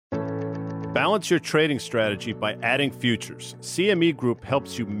Balance your trading strategy by adding futures. CME Group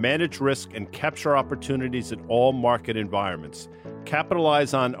helps you manage risk and capture opportunities in all market environments.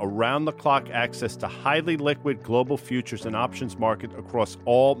 Capitalize on around-the-clock access to highly liquid global futures and options market across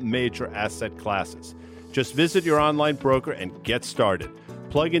all major asset classes. Just visit your online broker and get started.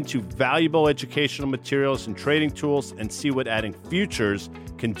 Plug into valuable educational materials and trading tools and see what adding futures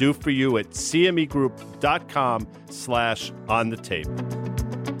can do for you at cmegroup.com/onthetape.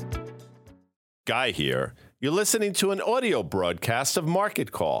 Guy here. You're listening to an audio broadcast of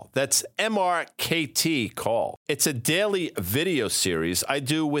Market Call. That's MRKT Call. It's a daily video series I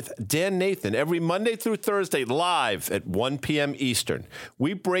do with Dan Nathan every Monday through Thursday live at 1 p.m. Eastern.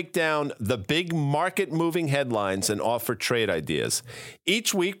 We break down the big market-moving headlines and offer trade ideas.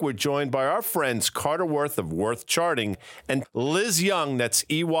 Each week, we're joined by our friends Carter Worth of Worth Charting and Liz Young, that's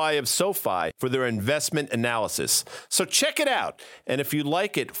EY of SoFi, for their investment analysis. So check it out. And if you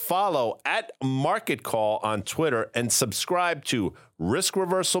like it, follow at Market Call on Twitter and subscribe to Risk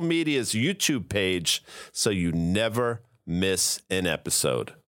Reversal Media's YouTube page so you never miss an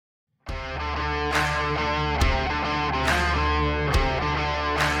episode.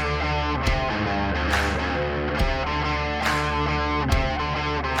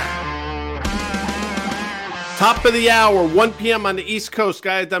 Top of the hour, 1 p.m. on the East Coast.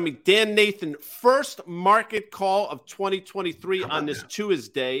 Guy dummy, Dan Nathan, first market call of 2023 on this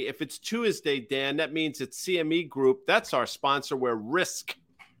Tuesday. If it's Tuesday, Dan, that means it's CME Group. That's our sponsor, where risk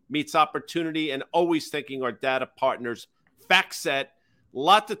meets opportunity, and always thinking our data partners. FactSet, a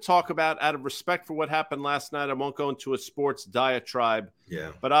lot to talk about out of respect for what happened last night. I won't go into a sports diatribe,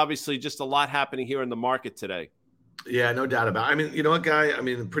 but obviously just a lot happening here in the market today. Yeah, no doubt about it. I mean, you know what, Guy? I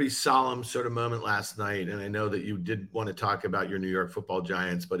mean, a pretty solemn sort of moment last night. And I know that you did want to talk about your New York Football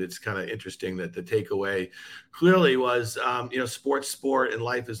Giants, but it's kind of interesting that the takeaway clearly was, sports, sport, and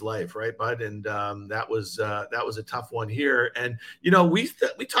life is life, right, bud? And that was a tough one here. And,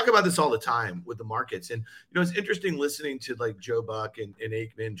 we talk about this all the time with the markets. And, it's interesting listening to like Joe Buck and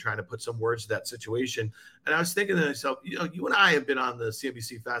Aikman trying to put some words to that situation. And I was thinking to myself, you and I have been on the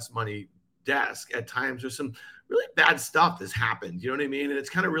CNBC Fast Money desk at times. There's some really bad stuff that's happened. You know what I mean? And it's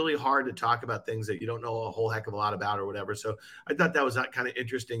kind of really hard to talk about things that you don't know a whole heck of a lot about or whatever. So I thought that was kind of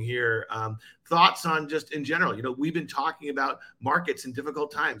interesting here. Thoughts on just in general, we've been talking about markets in difficult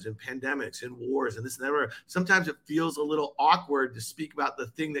times and pandemics and wars and this and that. Sometimes it feels a little awkward to speak about the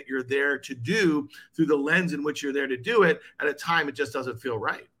thing that you're there to do through the lens in which you're there to do it at a time it just doesn't feel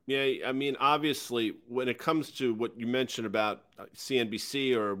right. Yeah, I mean, obviously, when it comes to what you mentioned about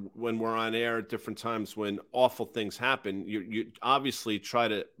CNBC or when we're on air at different times when awful things happen, you obviously try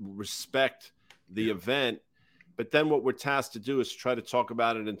to respect the event. But then what we're tasked to do is try to talk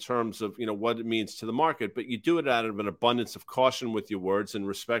about it in terms of, what it means to the market. But you do it out of an abundance of caution with your words and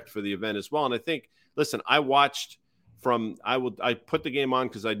respect for the event as well. And I think, listen, I watched I put the game on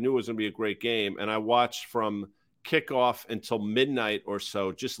because I knew it was going to be a great game. And I watched from kickoff until midnight or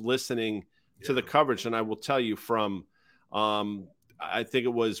so, just listening to the coverage. And I will tell you from, I think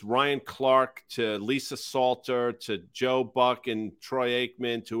it was Ryan Clark to Lisa Salter to Joe Buck and Troy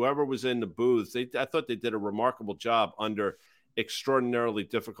Aikman, to whoever was in the booths. I thought they did a remarkable job under extraordinarily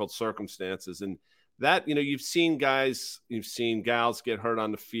difficult circumstances. And that, you've seen gals get hurt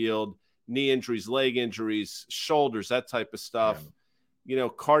on the field, knee injuries, leg injuries, shoulders, that type of stuff. Yeah.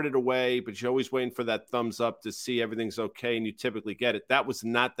 Carted away, but you're always waiting for that thumbs up to see everything's okay, and you typically get it. That was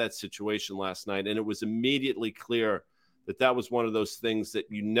not that situation last night, and it was immediately clear that was one of those things that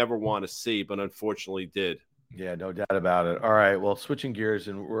you never want to see, but unfortunately did. Yeah, no doubt about it. All right, well, switching gears,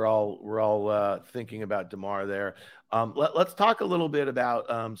 and we're all thinking about DeMar there. Let's talk a little bit about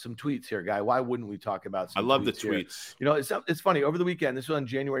some tweets here, Guy. Why wouldn't we talk about some I love tweets the tweets. Here? It's funny. Over the weekend, this was on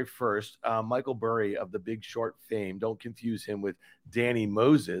January 1st, Michael Burry of The Big Short fame, don't confuse him with Danny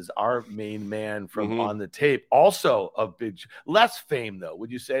Moses, our main man from On the Tape, also of less fame, though.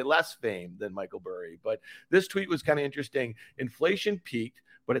 Would you say less fame than Michael Burry? But this tweet was kind of interesting. Inflation peaked,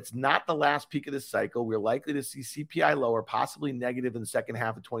 but it's not the last peak of this cycle. We're likely to see CPI lower, possibly negative in the second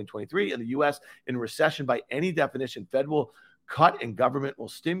half of 2023, and the U.S. in recession by any definition. Fed will cut and government will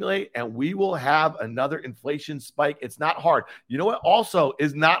stimulate, and we will have another inflation spike. It's not hard. You know what also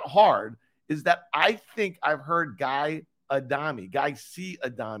is not hard is that I think I've heard Guy C.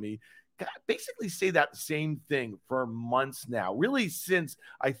 Adami, basically say that same thing for months now, really since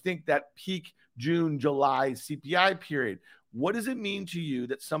I think that peak June, July CPI period. What does it mean to you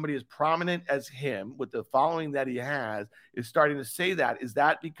that somebody as prominent as him, with the following that he has, is starting to say that? Is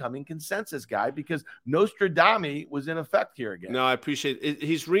that becoming consensus, guy? Because Nostradamus was in effect here again. No, I appreciate it.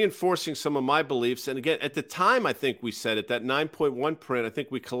 He's reinforcing some of my beliefs. And again, at the time, I think we said it, that 9.1 print, I think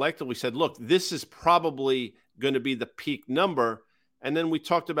we collectively said, look, this is probably going to be the peak number. And then we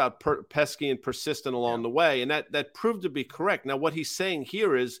talked about pesky and persistent along the way. And that proved to be correct. Now, what he's saying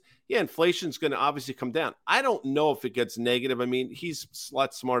here is, yeah, inflation's going to obviously come down. I don't know if it gets negative. I mean, he's a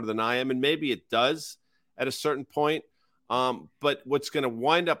lot smarter than I am, and maybe it does at a certain point. But what's going to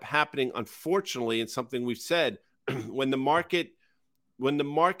wind up happening, unfortunately, and something we've said, when the market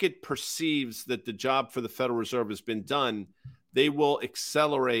perceives that the job for the Federal Reserve has been done, they will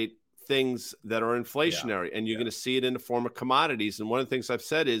accelerate things that are inflationary, and you're going to see it in the form of commodities. And one of the things I've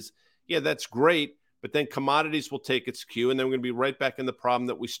said is, yeah, that's great, but then commodities will take its cue, and then we're going to be right back in the problem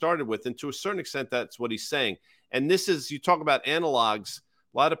that we started with. And to a certain extent, that's what he's saying. And this is, you talk about analogs,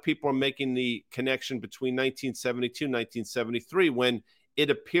 a lot of people are making the connection between 1972 and 1973, when it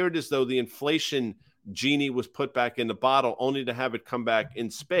appeared as though the inflation genie was put back in the bottle, only to have it come back in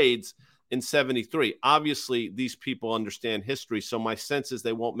spades in 73. Obviously, these people understand history, so my sense is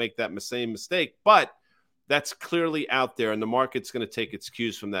they won't make that same mistake, but that's clearly out there, and the market's going to take its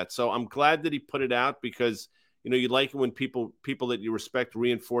cues from that. So I'm glad that he put it out, because, you know, you like it when people that you respect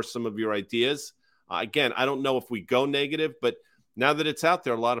reinforce some of your ideas. Again, I don't know if we go negative, but now that it's out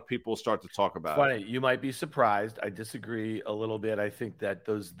there, a lot of people will start to talk about it. Funny, you might be surprised. I disagree a little bit. I think that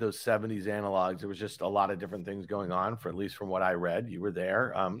those 70s analogs, there was just a lot of different things going on, for at least from what I read. You were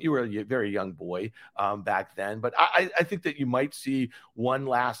there. You were a very young boy back then. But I think that you might see one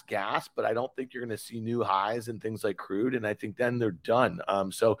last gasp, but I don't think you're going to see new highs and things like crude. And I think then they're done.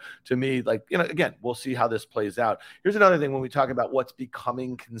 So to me, like, you know, again, we'll see how this plays out. Here's another thing when we talk about what's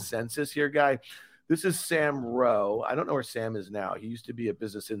becoming consensus here, guy. This is Sam Rowe. I don't know where Sam is now. He used to be a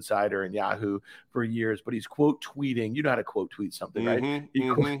Business Insider and Yahoo for years, but he's quote tweeting. You know how to quote tweet something, right?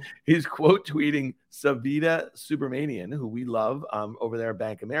 He's quote tweeting Savita Subramanian, who we love over there at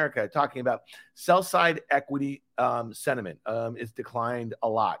Bank of America, talking about sell-side equity sentiment. It's declined a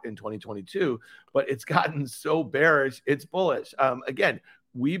lot in 2022, but it's gotten so bearish, it's bullish. Again,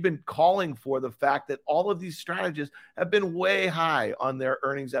 we've been calling for the fact that all of these strategists have been way high on their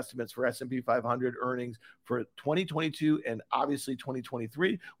earnings estimates for S&P 500 earnings for 2022 and obviously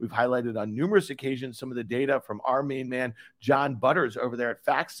 2023. We've highlighted on numerous occasions some of the data from our main man, John Butters, over there at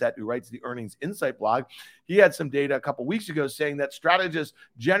FactSet, who writes the Earnings Insight blog. He had some data a couple weeks ago saying that strategists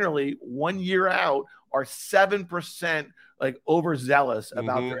generally 1 year out are 7% like overzealous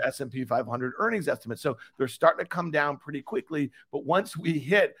about their S&P 500 earnings estimates. So they're starting to come down pretty quickly. But once we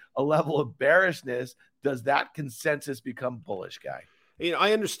hit a level of bearishness, does that consensus become bullish, guy? You know,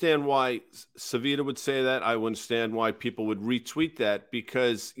 I understand why Savita would say that. I understand why people would retweet that,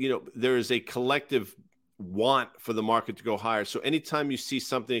 because, you know, there is a collective want for the market to go higher. So anytime you see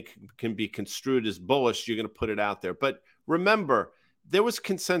something can be construed as bullish, you're going to put it out there. But remember, there was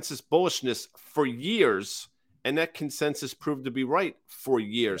consensus bullishness for years, and that consensus proved to be right for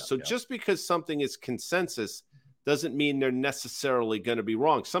years. Just because something is consensus doesn't mean they're necessarily going to be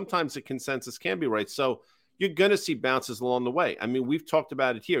wrong. Sometimes the consensus can be right. So you're going to see bounces along the way. I mean, we've talked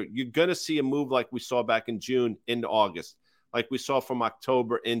about it here. You're going to see a move like we saw back in June into August, like we saw from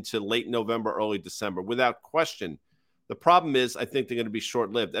October into late November, early December, without question. The problem is, I think they're going to be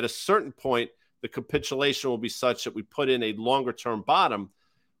short-lived. At a certain point, the capitulation will be such that we put in a longer-term bottom.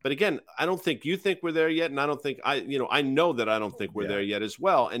 But again, I don't think you think we're there yet, and I don't think I know that I don't think we're there yet as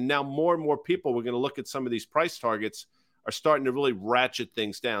well. And now more and more people, we're going to look at some of these price targets, are starting to really ratchet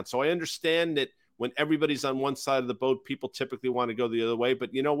things down. So I understand that when everybody's on one side of the boat, people typically want to go the other way.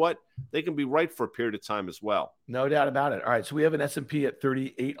 But you know what? They can be right for a period of time as well. No doubt about it. All right, so we have an S&P at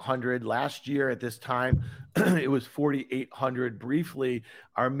 3,800. Last year at this time, it was 4,800 briefly.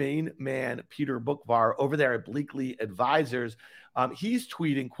 Our main man, Peter Boockvar, over there at Bleakley Advisors, he's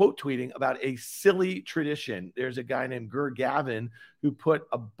quote tweeting about a silly tradition. There's a guy named Gur Gavin who put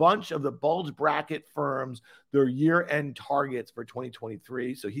a bunch of the bulge bracket firms, their year-end targets for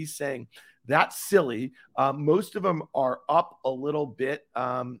 2023. So he's saying that's silly. Most of them are up a little bit.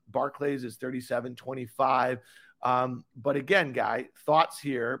 Barclays is 37.25. But again, guy, thoughts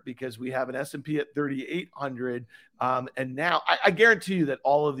here, because we have an S&P at 3,800. And now I guarantee you that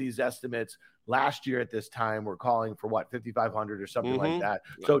all of these estimates last year at this time were calling for what, 5,500 or something like that.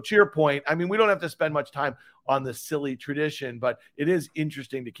 So to your point, I mean, we don't have to spend much time on the silly tradition, but it is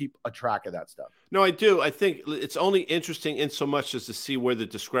interesting to keep a track of that stuff. No, I do. I think it's only interesting in so much as to see where the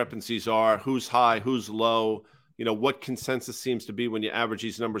discrepancies are, who's high, who's low, you know, what consensus seems to be when you average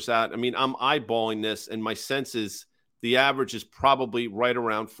these numbers out. I mean, I'm eyeballing this, and my sense is the average is probably right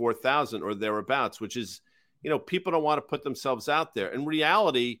around 4,000 or thereabouts, which is, people don't want to put themselves out there. In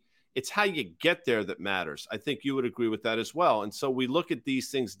reality, it's how you get there that matters. I think you would agree with that as well. And so we look at these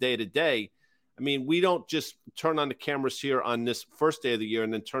things day to day. I mean, we don't just turn on the cameras here on this first day of the year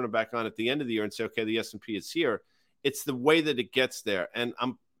and then turn it back on at the end of the year and say, okay, the S&P is here. It's the way that it gets there. And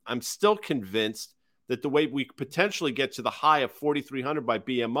I'm still convinced that the way we potentially get to the high of 4,300 by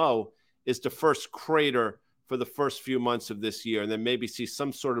BMO is to first crater for the first few months of this year, and then maybe see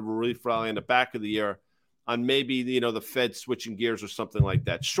some sort of a relief rally in the back of the year on maybe, the Fed switching gears or something like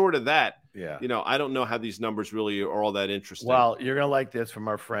that. Short of that, I don't know how these numbers really are all that interesting. Well, you're going to like this from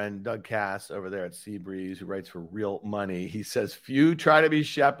our friend Doug Cass over there at Seabreeze, who writes for Real Money. He says, few try to be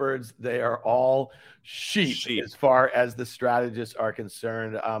shepherds. They are all sheep. As far as the strategists are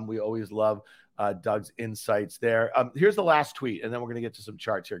concerned. We always love Doug's insights there. Here's the last tweet, and then we're going to get to some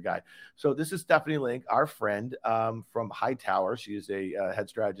charts here, guy. So this is Stephanie Link, our friend from Hightower. She is a head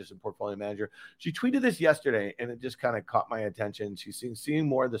strategist and portfolio manager. She tweeted this yesterday, and it just kind of caught my attention. She's seeing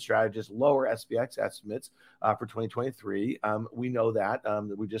more of the strategists lower SPX estimates for 2023. We know that.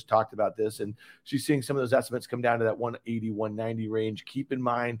 We just talked about this, and she's seeing some of those estimates come down to that 180, 190 range. Keep in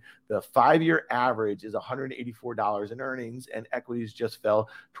mind, the 5-year average is $184 in earnings, and equities just fell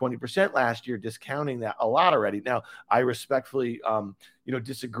 20% last year, discounting that a lot already. Now, I respectfully,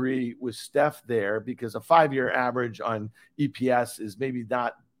 disagree with Steph there, because a 5-year average on EPS is maybe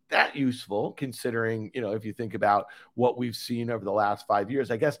not that useful, considering, if you think about what we've seen over the last 5 years.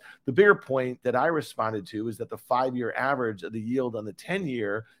 I guess the bigger point that I responded to is that the 5-year average of the yield on the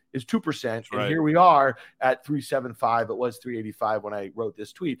 10-year is 2%. And here we are at 3.75. It was 3.85 when I wrote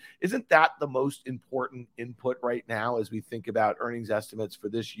this tweet. Isn't that the most important input right now as we think about earnings estimates for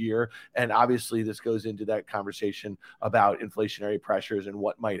this year? And obviously this goes into that conversation about inflationary pressures and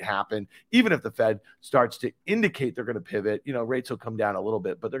what might happen. Even if the Fed starts to indicate they're going to pivot, rates will come down a little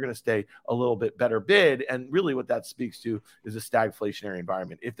bit, but they're going to stay a little bit better bid. And really what that speaks to is a stagflationary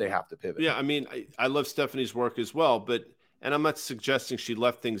environment if they have to pivot. Yeah, I mean, I love Stephanie's work as well, and I'm not suggesting she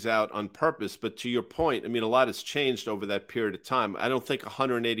left things out on purpose, but to your point, I mean, a lot has changed over that period of time. I don't think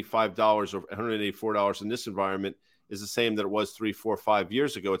 $185 or $184 in this environment is the same that it was 3, 4, 5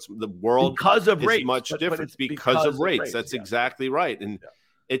 years ago. It's the world because of rates, much different. It's because of rates. That's exactly right. And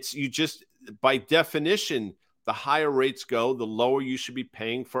it's by definition, the higher rates go, the lower you should be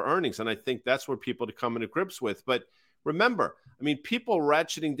paying for earnings. And I think that's what people to come into grips with. But remember, I mean, people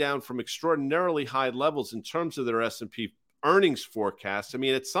ratcheting down from extraordinarily high levels in terms of their S&P earnings forecast. I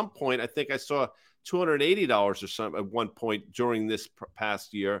mean, at some point, I think I saw $280 or something at one point during this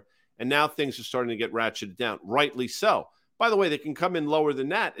past year. And now things are starting to get ratcheted down, rightly so. By the way, they can come in lower than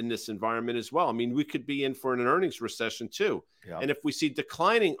that in this environment as well. I mean, we could be in for an earnings recession too. Yeah. And if we see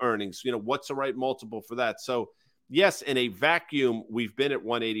declining earnings, what's the right multiple for that? So yes, in a vacuum, we've been at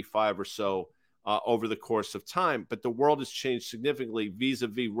 185 or so over the course of time, but the world has changed significantly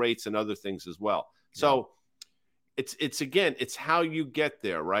vis-a-vis rates and other things as well. Yeah. So it's how you get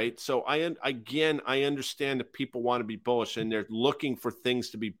there, right? So I understand that people want to be bullish and they're looking for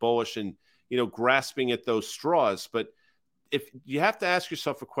things to be bullish and, grasping at those straws. But if you have to ask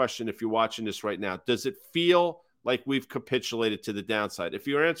yourself a question, if you're watching this right now, does it feel like we've capitulated to the downside? If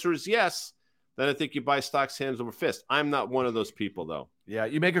your answer is yes, then I think you buy stocks hands over fist. I'm not one of those people, though. Yeah,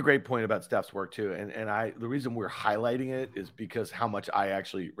 you make a great point about Steph's work too, and the reason we're highlighting it is because how much I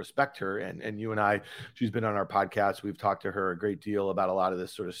actually respect her, and you and I, she's been on our podcast. We've talked to her a great deal about a lot of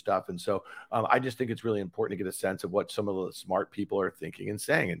this sort of stuff, and so I just think it's really important to get a sense of what some of the smart people are thinking and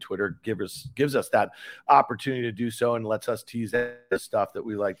saying. And Twitter gives us that opportunity to do so, and lets us tease the stuff that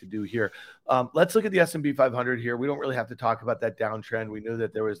we like to do here. Let's look at the S&P 500 here. We don't really have to talk about that downtrend. We knew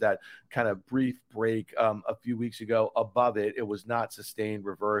that there was that kind of brief break a few weeks ago above it. It was not sustained,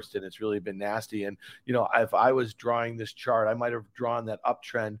 reversed, and it's really been nasty. And if I was drawing this chart, I might have drawn that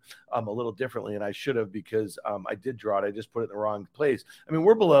uptrend a little differently, and I should have, because I did draw it. I just put it in the wrong place. I mean,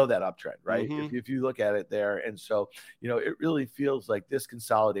 we're below that uptrend, right? Mm-hmm. If you look at it there, and so it really feels like this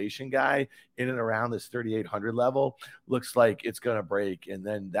consolidation guy in and around this 3,800 level looks like it's going to break, and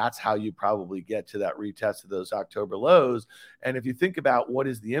then that's how you probably get to that retest of those October lows. And if you think about what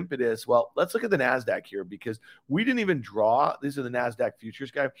is the impetus, well, let's look at the NASDAQ here, because we didn't even draw. These are the NASDAQ futures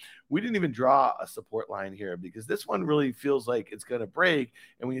guy. We didn't even draw a support line here, because this one really feels like it's going to break.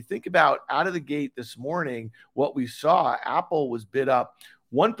 And when you think about out of the gate this morning, what we saw, Apple was bid up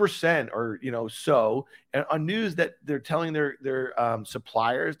 1% or so, and on news that they're telling their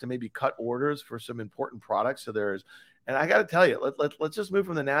suppliers to maybe cut orders for some important products. So and I got to tell you, let's just move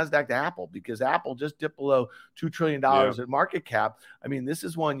from the NASDAQ to Apple, because Apple just dipped below $2 trillion in market cap. I mean, this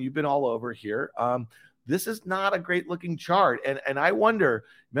is one you've been all over here. this is not a great looking chart. And I wonder,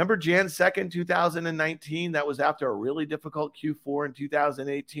 remember Jan 2nd, 2019? That was after a really difficult Q4 in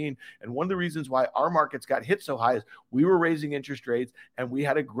 2018. And one of the reasons why our markets got hit so high is we were raising interest rates and we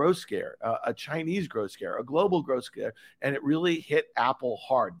had a growth scare, a Chinese growth scare, a global growth scare, and it really hit Apple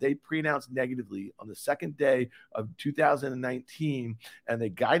hard. They pre-announced negatively on the second day of 2019, and they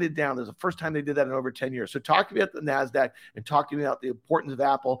guided down. This is the first time they did that in over 10 years. So talk to me about the NASDAQ and talk to me about the importance of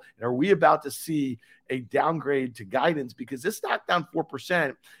Apple. And are we about to see a downgrade to guidance? Because this stock down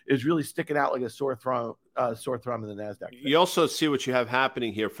 4% is really sticking out like a sore thumb in the NASDAQ. You also see what you have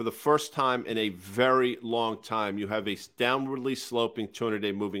happening here. For the first time in a very long time, you have a downwardly sloping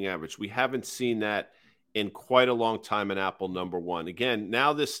 200-day moving average. We haven't seen that in quite a long time in Apple, number one. Again,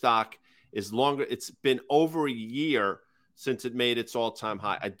 now this stock is longer. It's been over a year since it made its all-time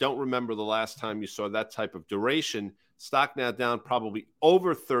high. I don't remember the last time you saw that type of duration. Stock now down probably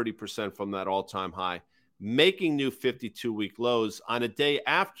over 30% from that all-time high, making new 52-week lows on a day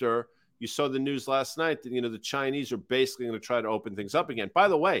after you saw the news last night that, the Chinese are basically going to try to open things up again. By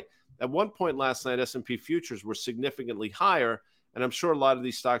the way, at one point last night, S&P futures were significantly higher, and I'm sure a lot of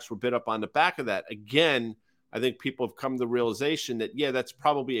these stocks were bid up on the back of that. Again, I think people have come to the realization that, yeah, that's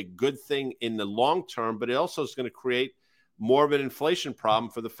probably a good thing in the long term, but it also is going to create more of an inflation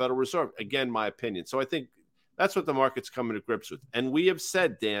problem for the Federal Reserve. Again, my opinion. So I think that's what the market's coming to grips with. And we have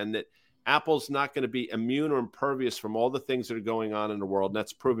said, Dan, that Apple's not going to be immune or impervious from all the things that are going on in the world, and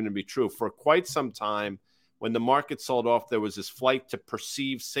that's proven to be true. For quite some time, when the market sold off, there was this flight to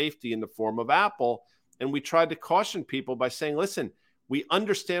perceived safety in the form of Apple, and we tried to caution people by saying, listen, we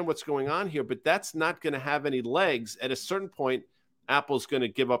understand what's going on here, but that's not going to have any legs. At a certain point, Apple's going to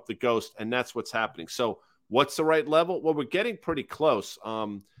give up the ghost, and that's what's happening. So what's the right level? Well, we're getting pretty close.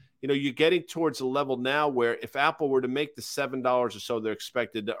 You're getting towards a level now where if Apple were to make the $7 or so they're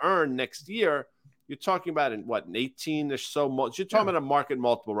expected to earn next year, you're talking about an 18-ish so much. You're talking about a market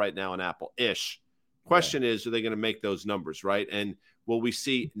multiple right now in Apple-ish. Question is, are they going to make those numbers, right? And will we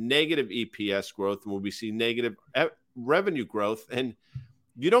see negative EPS growth, and will we see negative revenue growth? And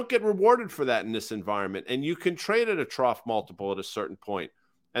you don't get rewarded for that in this environment. And you can trade at a trough multiple at a certain point.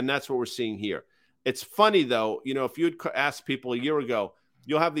 And that's what we're seeing here. It's funny, though, if you had asked people a year ago,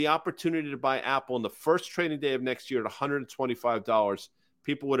 you'll have the opportunity to buy Apple on the first trading day of next year at $125.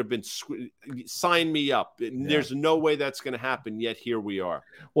 People would have been, sign me up. Yeah. There's no way that's going to happen, yet here we are.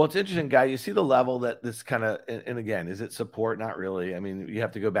 Well, it's interesting, Guy. You see the level that this kind of, and again, is it support? Not really. I mean, you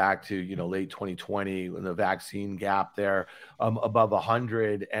have to go back to, late 2020 when the vaccine gap there above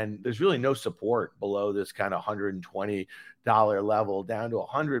 100, and there's really no support below this kind of $120 level down to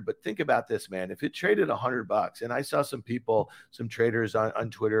 100. But think about this, man. If it traded $100, and I saw some people, some traders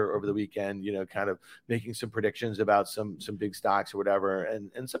on Twitter over the weekend, kind of making some predictions about some big stocks or whatever.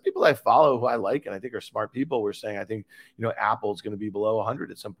 And some people I follow who I like and I think are smart people were saying, I think, Apple's going to be below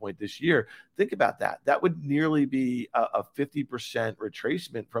 100 at some point this year. Think about that. That would nearly be a 50%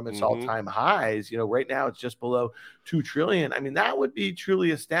 retracement from its all-time highs. Right now it's just below 2 trillion. I mean, that would be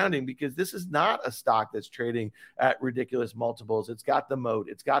truly astounding because this is not a stock that's trading at ridiculous multiples. It's got the moat,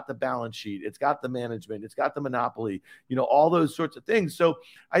 it's got the balance sheet, it's got the management, it's got the monopoly, all those sorts of things. So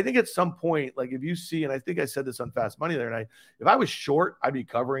I think at some point, like if you see, and I think I said this on Fast Money the other night, if I was short, I'd be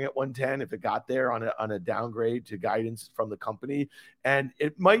covering at 110 if it got there on a downgrade to guidance from the company. And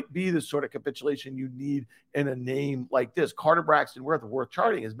it might be the sort of capitulation you need in a name like this. Carter Braxton Worth of Worth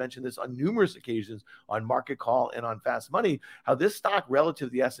Charting has mentioned this on numerous occasions on Market Call and on Fast Money, how this stock relative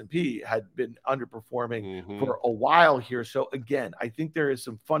to the S&P had been underperforming for a while here. So again, I think there is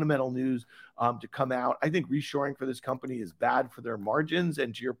some fundamental news to come out. I think reshoring for this company is bad for their margins.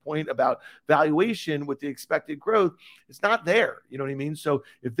 And to your point about valuation with the expected growth, it's not there. You know what I mean? So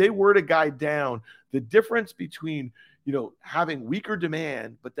if they were to guide down, the difference between having weaker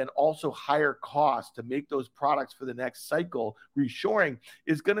demand, but then also higher costs to make those products for the next cycle, reshoring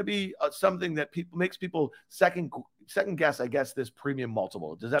is going to be something that makes people second guess, I guess, this premium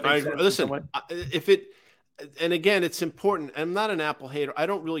multiple. Does that make sense? Listen, and again, it's important. I'm not an Apple hater. I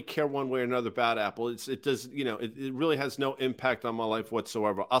don't really care one way or another about Apple. It really has no impact on my life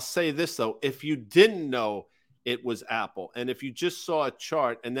whatsoever. I'll say this though, if you didn't know it was Apple, and if you just saw a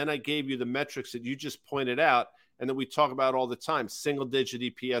chart, and then I gave you the metrics that you just pointed out, and that we talk about all the time, single-digit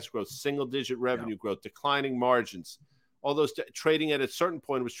EPS growth, single-digit revenue growth, declining margins, all those trading at a certain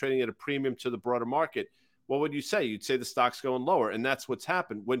point was trading at a premium to the broader market. What would you say? You'd say the stock's going lower, and that's what's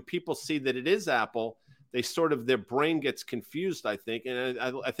happened. When people see that it is Apple, their brain gets confused, I think, and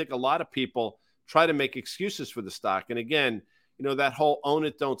I think a lot of people try to make excuses for the stock. And again, that whole own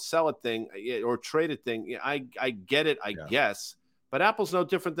it, don't sell it thing or trade it thing, I get it, I guess. But Apple's no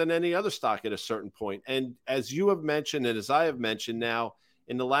different than any other stock at a certain point. And as you have mentioned, and as I have mentioned now,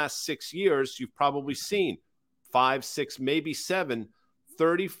 in the last 6 years, you've probably seen 5, 6, maybe 7,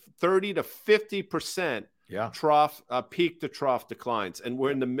 30 to 50% trough, peak to trough declines. And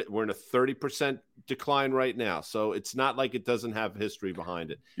we're in a 30% decline right now. So it's not like it doesn't have history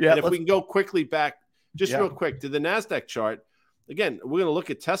behind it. Yeah, and if we can go quickly back, just real quick, to the NASDAQ chart, again, we're going to look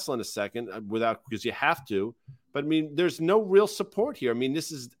at Tesla in a second because you have to. But I mean, there's no real support here. I mean,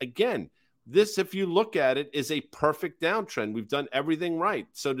 this is, again, if you look at it, is a perfect downtrend. We've done everything right.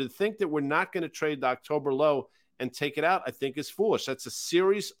 So to think that we're not going to trade the October low and take it out, I think is foolish. That's a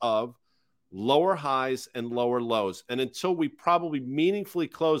series of lower highs and lower lows. And until we probably meaningfully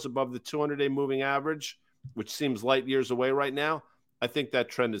close above the 200-day moving average, which seems light years away right now, I think that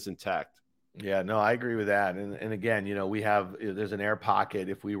trend is intact. Yeah, no, I agree with that. And again, there's an air pocket.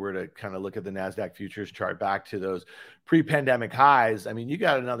 If we were to kind of look at the NASDAQ futures chart back to those pre-pandemic highs, I mean, you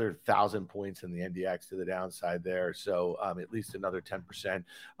got another 1,000 points in the NDX to the downside there. So at least another 10%.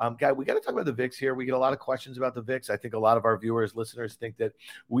 Guy, we got to talk about the VIX here. We get a lot of questions about the VIX. I think a lot of our viewers, listeners think that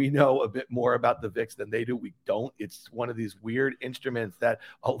we know a bit more about the VIX than they do. We don't. It's one of these weird instruments that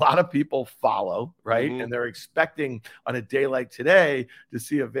a lot of people follow, right? Mm-hmm. And they're expecting on a day like today to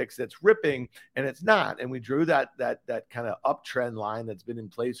see a VIX that's ripping, and it's not. And we drew that kind of uptrend line that's been in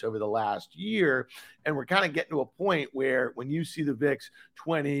place over the last year. And we're kind of getting to a point where when you see the VIX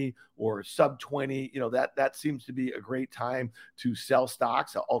 20 or sub 20, that seems to be a great time to sell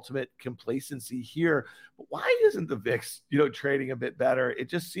stocks, an ultimate complacency here. But why isn't the VIX, trading a bit better? It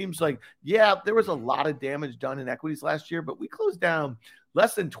just seems like, there was a lot of damage done in equities last year, but we closed down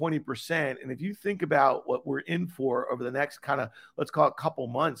less than 20%. And if you think about what we're in for over the next kind of, let's call it couple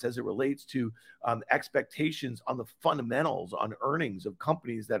months as it relates to expectations on the fundamentals on earnings of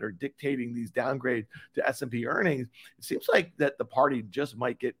companies that are dictating these downgrade to S&P earnings, it seems like that the party just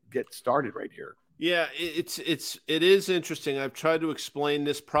might get started right here. Yeah, it is interesting. I've tried to explain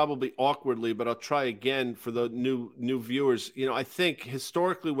this probably awkwardly, but I'll try again for the new viewers. I think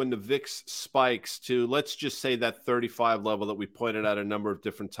historically when the VIX spikes to, let's just say, that 35 level that we pointed out a number of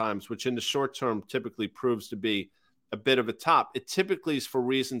different times, which in the short term typically proves to be a bit of a top, it typically is for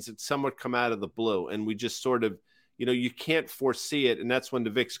reasons that somewhat come out of the blue, and we just sort of, you can't foresee it, and that's when the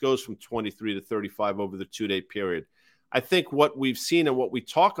VIX goes from 23 to 35 over the 2-day period. I think what we've seen and what we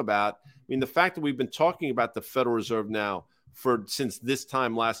talk about, the fact that we've been talking about the Federal Reserve now since this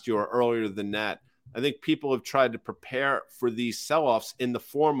time last year or earlier than that, I think people have tried to prepare for these sell-offs in the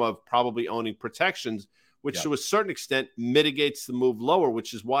form of probably owning protections, which to a certain extent mitigates the move lower,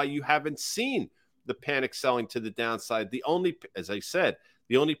 which is why you haven't seen the panic selling to the downside. As I said,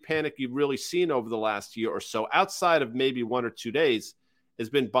 the only panic you've really seen over the last year or so, outside of maybe 1 or 2 days, has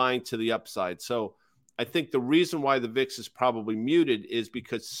been buying to the upside. So I think the reason why the VIX is probably muted is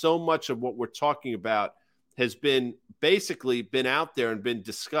because so much of what we're talking about has been basically been out there and been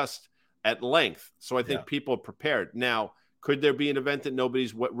discussed at length. So I think people are prepared. Now, could there be an event that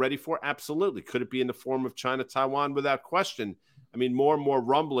nobody's ready for? Absolutely. Could it be in the form of China, Taiwan? Without question. More and more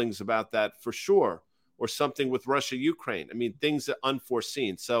rumblings about that for sure, or something with Russia, Ukraine. Things that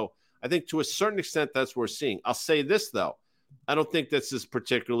unforeseen. So I think to a certain extent, that's what we're seeing. I'll say this, though. I don't think this is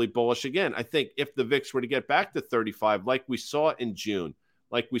particularly bullish. Again, I think if the VIX were to get back to 35, like we saw in June,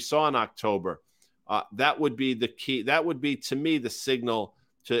 like we saw in October, that would be the key. That would be, to me, the signal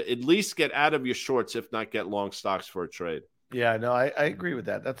to at least get out of your shorts, if not get long stocks for a trade. Yeah, no, I agree with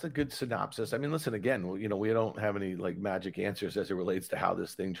that. That's a good synopsis. Listen, again, we don't have any magic answers as it relates to how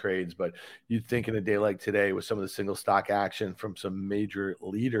this thing trades, but you'd think in a day like today with some of the single stock action from some major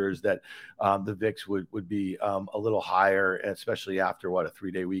leaders that the VIX would be a little higher, especially after a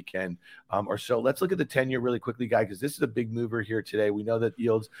 3-day weekend or so. Let's look at the 10-year really quickly, Guy, because this is a big mover here today. We know that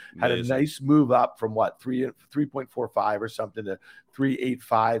yields had a nice move up from 3.45 or something to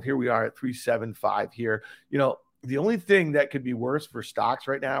 3.85. Here we are at 3.75 here. The only thing that could be worse for stocks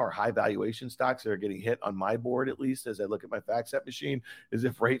right now, or high valuation stocks that are getting hit on my board, at least as I look at my FactSet machine, is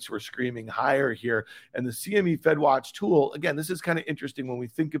if rates were screaming higher here. And the CME FedWatch tool, again, this is kind of interesting when we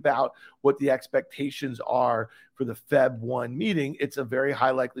think about what the expectations are for the Feb 1 meeting. It's a very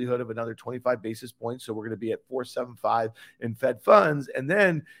high likelihood of another 25 basis points. So we're going to be at 4.75 in Fed funds. And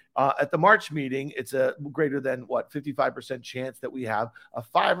then at the March meeting, it's a greater than 55% chance that we have a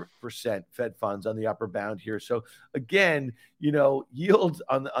 5% Fed funds on the upper bound here. So again, yields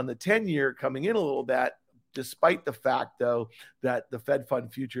on the 10-year coming in a little bit, despite the fact, though, that the Fed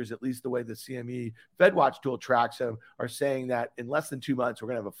fund futures, at least the way the CME FedWatch tool tracks them, are saying that in less than 2 months, we're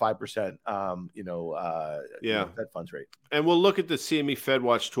going to have a 5%, Fed funds rate. And we'll look at the CME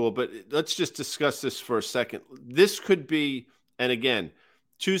FedWatch tool, but let's just discuss this for a second. This could be And again,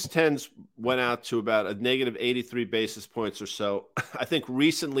 2s10s went out to about a negative 83 basis points or so. I think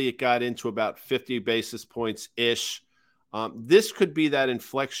recently it got into about 50 basis points-ish. This could be that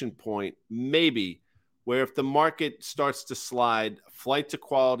inflection point, maybe, where if the market starts to slide, flight to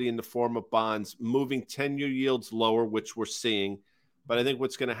quality in the form of bonds, moving 10-year yields lower, which we're seeing. But I think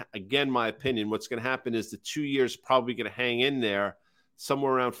what's going to, again, my opinion, what's going to happen is the 2 years probably going to hang in there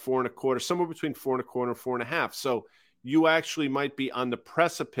somewhere around 4.25, somewhere between 4.25 and 4.5. So you actually might be on the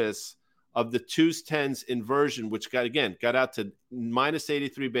precipice of the 2s10s inversion, which got out to minus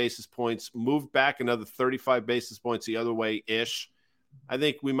 83 basis points, moved back another 35 basis points the other way-ish. I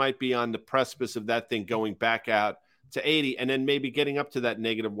think we might be on the precipice of that thing going back out to 80 and then maybe getting up to that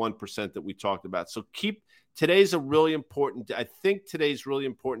negative 1% that we talked about. So today's a really important, I think today's really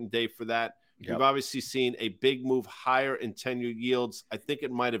important day for that. Yep. We've obviously seen a big move higher in 10-year yields. I think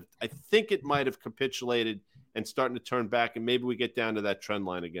it might have capitulated and starting to turn back, and maybe we get down to that trend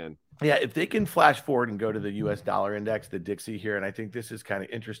line again. Yeah, if they can flash forward and go to the U.S. dollar index, the Dixie here, and I think this is kind of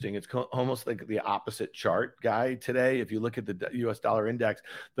interesting. It's almost like the opposite chart guy today. If you look at the U.S. dollar index,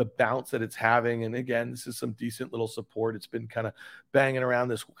 the bounce that it's having, and again, this is some decent little support. It's been kind of banging around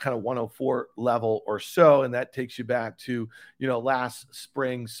this kind of 104 level or so, and that takes you back to, last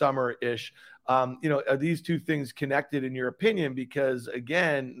spring, summer-ish. Are these two things connected in your opinion? Because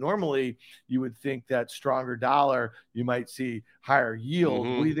again, normally you would think that stronger dollar, you might see higher yield.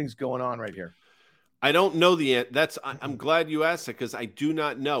 What do you think's going on right here? I don't know I'm glad you asked that because I do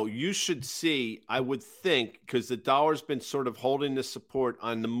not know. You should see, I would think, because the dollar's been sort of holding the support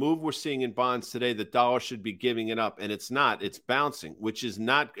on the move we're seeing in bonds today, the dollar should be giving it up, and it's not. It's bouncing, which is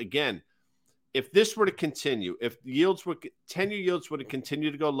not, again, if this were to continue, if 10-year yields were to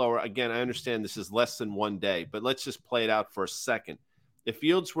continue to go lower, again, I understand this is less than 1 day, but let's just play it out for a second. If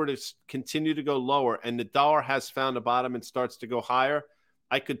yields were to continue to go lower and the dollar has found a bottom and starts to go higher,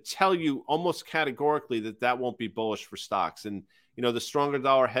 I could tell you almost categorically that won't be bullish for stocks. And, the stronger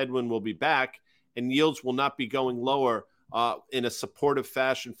dollar headwind will be back and yields will not be going lower in a supportive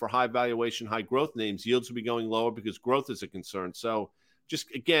fashion for high valuation, high growth names. Yields will be going lower because growth is a concern. So, just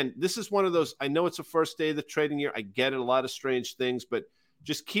again, this is one of those, I know it's the first day of the trading year. I get it, a lot of strange things, but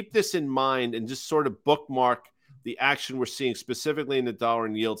just keep this in mind and just sort of bookmark the action we're seeing specifically in the dollar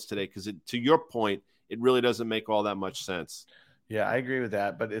and yields today. Because to your point, it really doesn't make all that much sense. Yeah, I agree with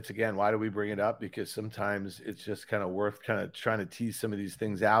that. But it's, again, why do we bring it up? Because sometimes it's just kind of worth kind of trying to tease some of these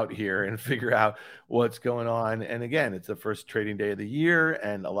things out here and figure out what's going on. And again, it's the first trading day of the year,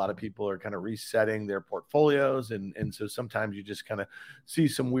 and a lot of people are kind of resetting their portfolios. And so sometimes you just kind of see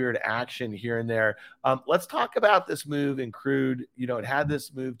some weird action here and there. Let's talk about this move in crude. It had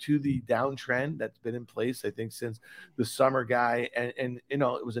this move to the downtrend that's been in place, I think, since the summer guy. And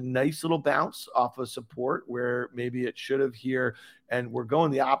it was a nice little bounce off of support where maybe it should have here. And we're going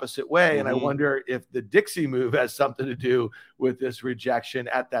the opposite way. And I wonder if the Dixie move has something to do with this rejection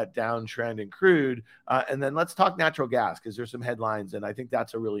at that downtrend in crude. And then let's talk natural gas, because there's some headlines, and I think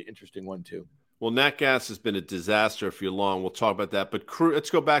that's a really interesting one too. Well, nat gas has been a disaster if you're long. We'll talk about that. But crude,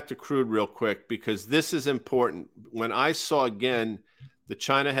 let's go back to crude real quick, because this is important. When I saw, again, the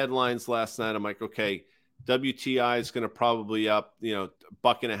China headlines last night, I'm like, okay, WTI is going to probably up, $1.50,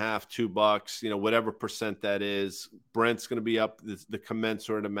 $2, whatever percent that is. Brent's going to be up the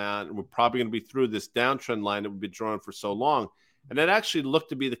commensurate amount. And we're probably going to be through this downtrend line that we've been drawing for so long. And that actually looked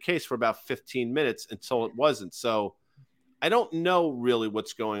to be the case for about 15 minutes until it wasn't. So I don't know really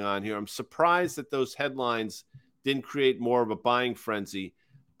what's going on here. I'm surprised that those headlines didn't create more of a buying frenzy.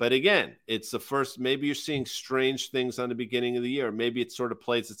 But again, it's the first, maybe you're seeing strange things on the beginning of the year. Maybe it sort of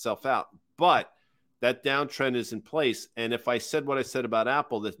plays itself out. But that downtrend is in place. And if I said what I said about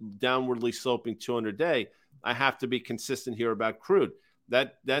Apple, the downwardly sloping 200-day, I have to be consistent here about crude.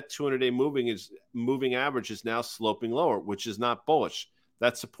 That 200-day moving average is now sloping lower, which is not bullish.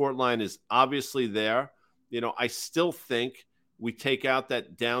 That support line is obviously there. I still think we take out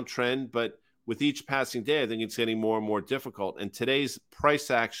that downtrend, but with each passing day, I think it's getting more and more difficult. And today's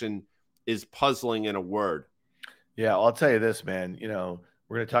price action is puzzling in a word. Yeah, I'll tell you this, man.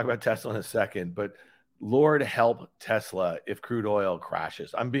 We're going to talk about Tesla in a second, but Lord help Tesla if crude oil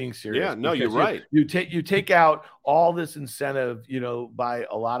crashes. I'm being serious. Yeah, no, you're right. You take out all this incentive, by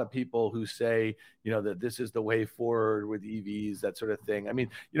a lot of people who say, that this is the way forward with EVs, that sort of thing. I mean,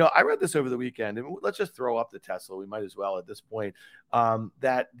 I read this over the weekend, and let's just throw up the Tesla. We might as well at this point,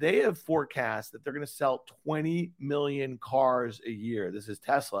 that they have forecast that they're going to sell 20 million cars a year. This is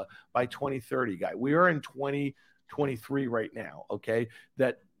Tesla by 2030, guy. We are in 2023 right now. Okay.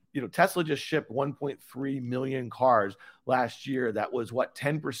 That, Tesla just shipped 1.3 million cars last year. That was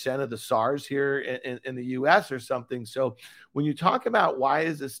 10% of the SARs here in the US or something. So when you talk about why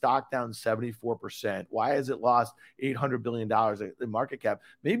is the stock down 74%, why has it lost $800 billion in market cap,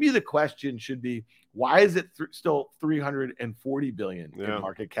 maybe the question should be, why is it still 340 billion in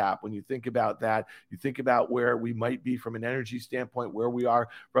market cap? When you think about that, you think about where we might be from an energy standpoint, where we are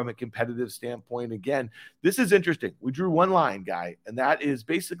from a competitive standpoint. Again, this is interesting. We drew one line, Guy, and that is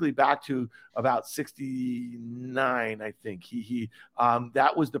basically back to about 69, I think.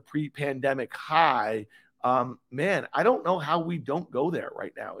 That was the pre-pandemic high. Man, I don't know how we don't go there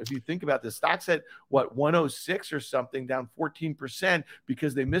right now. If you think about the stock's at 106 or something, down 14%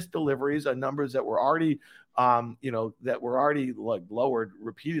 because they missed deliveries on numbers that were already like lowered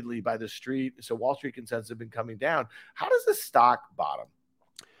repeatedly by the street. So Wall Street consensus have been coming down. How does the stock bottom?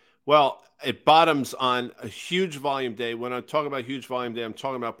 Well, it bottoms on a huge volume day. When I'm talking about huge volume day, I'm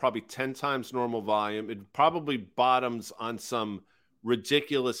talking about probably 10 times normal volume. It probably bottoms on some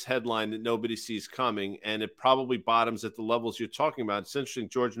ridiculous headline that nobody sees coming, and it probably bottoms at the levels you're talking about. It's interesting.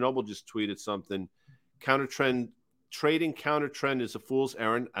 George Noble just tweeted something. Trading counter trend is a fool's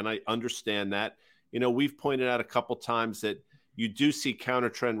errand, and I understand that. We've pointed out a couple times that you do see counter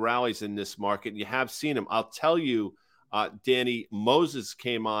trend rallies in this market, and you have seen them. I'll tell you, Danny, Moses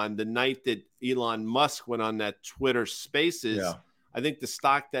came on the night that Elon Musk went on that Twitter Spaces. Yeah. I think the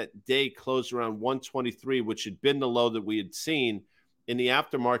stock that day closed around 123, which had been the low that we had seen. In the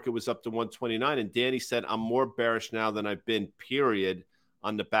aftermarket was up to 129, and Danny said, I'm more bearish now than I've been, period,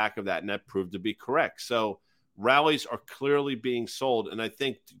 on the back of that, and that proved to be correct. So rallies are clearly being sold, and I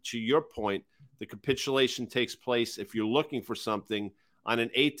think, to your point, the capitulation takes place if you're looking for something on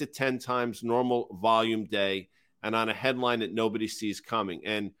an 8 to 10 times normal volume day and on a headline that nobody sees coming,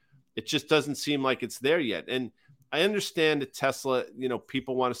 and it just doesn't seem like it's there yet. And I understand that Tesla,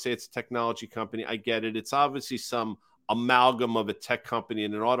 people want to say it's a technology company. I get it. It's obviously some amalgam of a tech company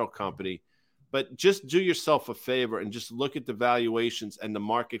and an auto company, but just do yourself a favor and just look at the valuations and the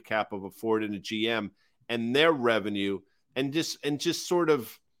market cap of a Ford and a GM and their revenue, and just sort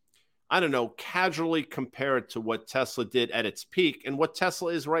of, I don't know, casually compare it to what Tesla did at its peak and what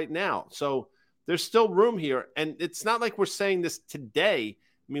Tesla is right now. So there's still room here, and it's not like we're saying this today.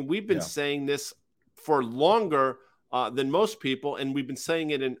 I mean, we've been saying this for longer than most people, and we've been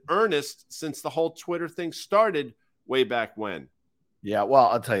saying it in earnest since the whole Twitter thing started way back when. Yeah, well,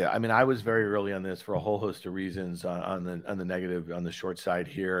 I'll tell you. I mean, I was very early on this for a whole host of reasons on the negative, on the short side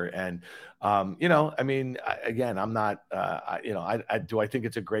here, and I mean, again, I'm not, do I think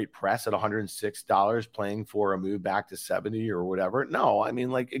it's a great press at $106 playing for a move back to 70 or whatever? No, I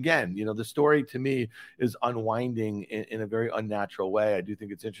mean, like, again, the story to me is unwinding in a very unnatural way. I do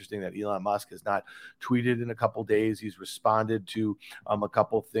think it's interesting that Elon Musk has not tweeted in a couple days. He's responded to a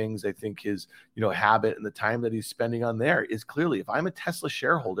couple things. I think his, habit and the time that he's spending on there is clearly, if I'm a Tesla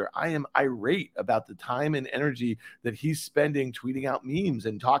shareholder, I am irate about the time and energy that he's spending tweeting out memes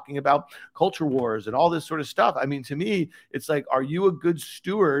and talking about culture wars and all this sort of stuff. I mean, to me, it's like, are you a good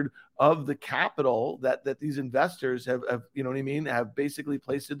steward of the capital that these investors have, have basically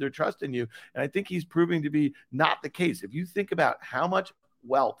placed their trust in you? And I think he's proving to be not the case. If you think about how much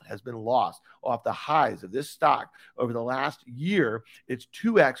wealth has been lost off the highs of this stock over the last year, it's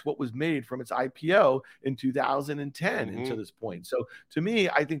 2x what was made from its IPO in 2010 into this point. So to me,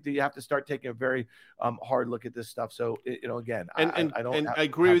 I think that you have to start taking a very hard look at this stuff. So, again, I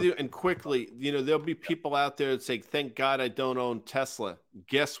agree with you. And quickly, there'll be people out there that say, thank God I don't own Tesla.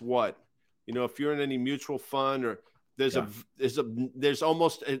 Guess what? If you're in any mutual fund, or there's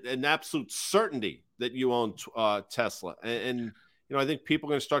almost an absolute certainty that you own Tesla. And I think people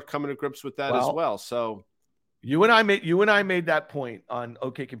are going to start coming to grips with that as well. So you and I made that point on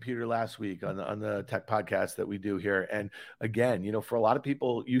OK Computer last week on the tech podcast that we do here. And again, for a lot of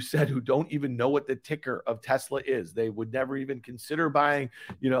people, you said, who don't even know what the ticker of Tesla is, they would never even consider buying,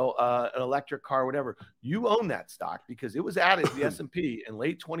 an electric car or whatever. You own that stock because it was added to the S&P in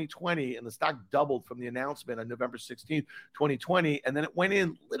late 2020, and the stock doubled from the announcement on November 16th, 2020. And then it went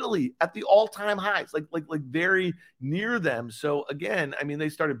in literally at the all-time highs, like very near them. So again, I mean, they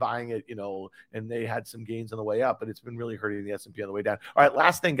started buying it, and they had some gains on the way up, but it's been really hurting the S&P on the way down. All right,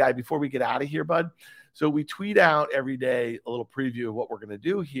 last thing, Guy, before we get out of here, bud. So we tweet out every day a little preview of what we're going to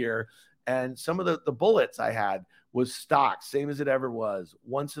do here. And some of the bullets I had was stocks, same as it ever was.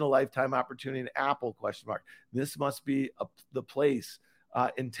 Once in a lifetime opportunity in Apple, ? This must be the place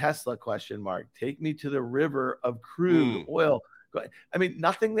in Tesla, ? Take me to the river of crude oil. I mean,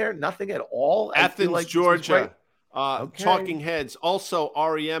 nothing there, nothing at all. Athens, Georgia. Talking Heads, also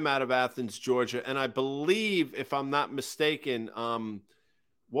REM out of Athens, Georgia. And I believe, if I'm not mistaken,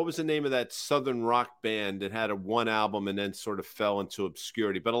 what was the name of that Southern rock band that had a one album and then sort of fell into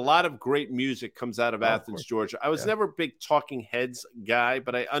obscurity? But a lot of great music comes out of Athens, Georgia. I was never a big Talking Heads guy,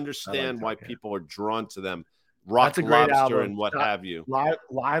 but I understand why people are drawn to them. Rock Lobster album. And what have you.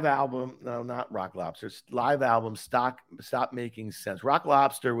 Live album. No, not Rock Lobster. Live album. Stop making sense. Rock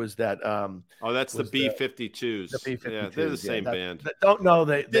Lobster was that. That's the B-52s. The B-52s. Yeah, they're the same band.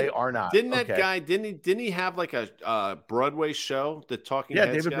 They are not. Didn't that guy? Didn't he have like a Broadway show? The Talking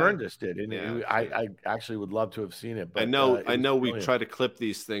Heads David guy? Byrne just did. And I actually would love to have seen it. But I know we try to clip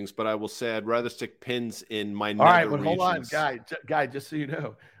these things, but I will say I'd rather stick pins in my. All right, but hold on, guy. Just so you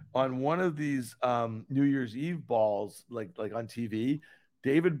know. On one of these New Year's Eve balls, like on TV,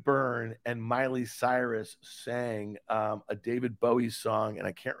 David Byrne and Miley Cyrus sang a David Bowie song, and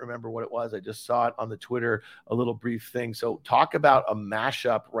I can't remember what it was. I just saw it on the Twitter, a little brief thing. So talk about a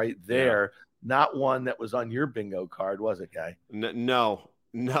mashup right there, not one that was on your bingo card, was it, Guy? No.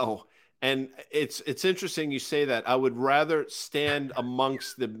 And it's interesting you say that. I would rather stand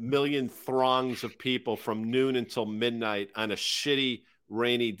amongst the million throngs of people from noon until midnight on a shitty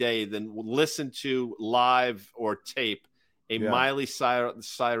rainy day than listen to live or tape a Miley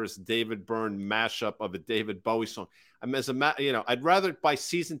Cyrus David Byrne mashup of a David Bowie song. I mean, I'd rather buy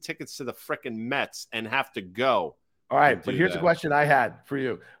season tickets to the frickin' Mets and have to go. All right, but here's a question I had for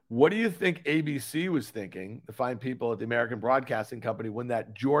you. What do you think ABC was thinking, the fine people at the American Broadcasting Company, when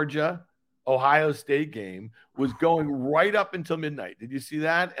that Georgia Ohio State game was going right up until midnight? Did you see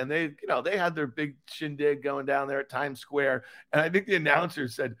that? And they had their big shindig going down there at Times Square. And I think the announcer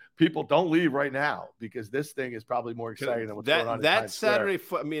said, people don't leave right now because this thing is probably more exciting than what's going on. That Saturday,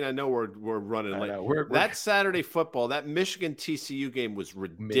 I know we're running late. That Saturday football, that Michigan TCU game was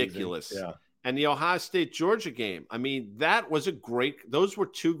ridiculous. Yeah. And the Ohio State Georgia game, I mean, those were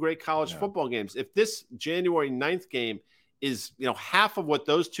two great college football games. If this January 9th game is half of what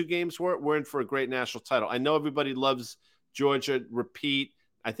those two games were, we're in for a great national title. I know everybody loves Georgia. Repeat,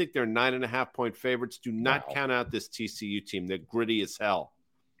 I think they're 9.5-point favorites. Do not count out this TCU team. They're gritty as hell.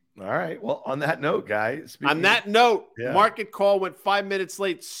 All right. Well, on that note, guys. Market call went 5 minutes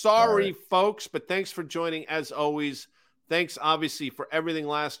late. Sorry, folks, but thanks for joining as always. Thanks, obviously, for everything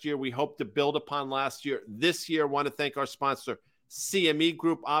last year. We hope to build upon last year. This year, I want to thank our sponsor, CME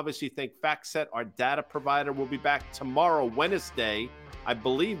Group. Obviously, thank FactSet, our data provider. We'll be back tomorrow, Wednesday, I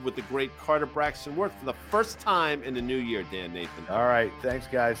believe, with the great Carter Braxton Worth for the first time in the new year, Dan Nathan. All right. Thanks,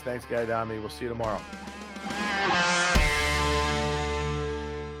 guys. Thanks, Guy Adami. We'll see you tomorrow.